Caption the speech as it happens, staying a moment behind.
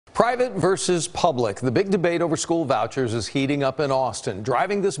Private versus public. The big debate over school vouchers is heating up in Austin.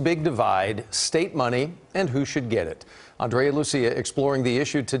 Driving this big divide, state money and who should get it. Andrea Lucia exploring the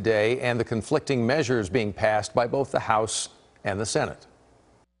issue today and the conflicting measures being passed by both the House and the Senate.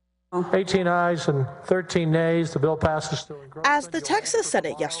 18 ayes and 13 nays. The bill passes. As the Texas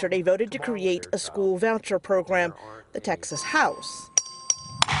Senate yesterday voted to create a school voucher program, the Texas House.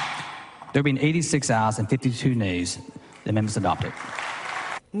 There have been 86 ayes and 52 nays. The amendment's adopted.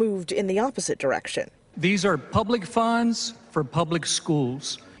 Moved in the opposite direction. These are public funds for public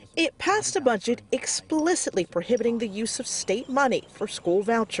schools. It passed a budget explicitly prohibiting the use of state money for school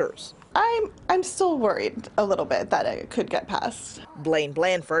vouchers. I'm still worried a little bit that it could get passed. Blaine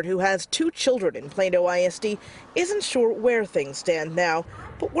Blanford, who has 2 children in Plano ISD, isn't sure where things stand now,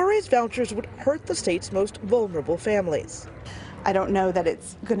 but worries vouchers would hurt the state's most vulnerable families. I don't know that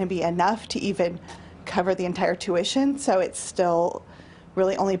it's going to be enough to even cover the entire tuition, so it's still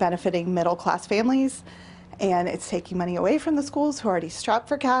really only benefiting middle-class families, and it's taking money away from the schools who are already strapped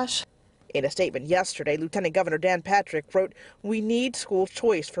for cash. In a statement yesterday, Lieutenant Governor Dan Patrick wrote, "We need school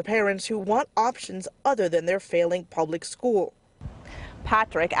choice for parents who want options other than their failing public school."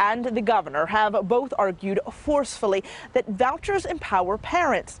 Patrick and the governor have both argued forcefully that vouchers empower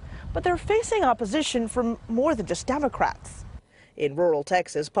parents, but they're facing opposition from more than just Democrats. In rural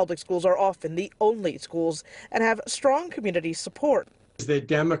Texas, public schools are often the only schools and have strong community support. The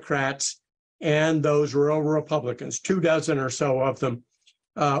Democrats and those rural Republicans, 24 or so of them,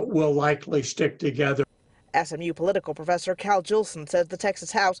 will likely stick together. SMU political professor Cal Gilson says the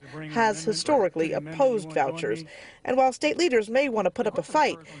Texas House has historically opposed vouchers. And while state leaders may want to put up a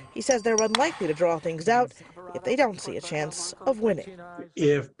fight, he says they're unlikely to draw things out if they don't see a chance of winning.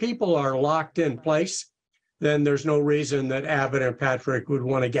 If people are locked in place, then there's no reason that Abbott and Patrick would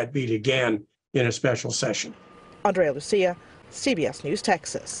want to get beat again in a special session. Andrea Lucia, CBS News,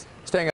 Texas.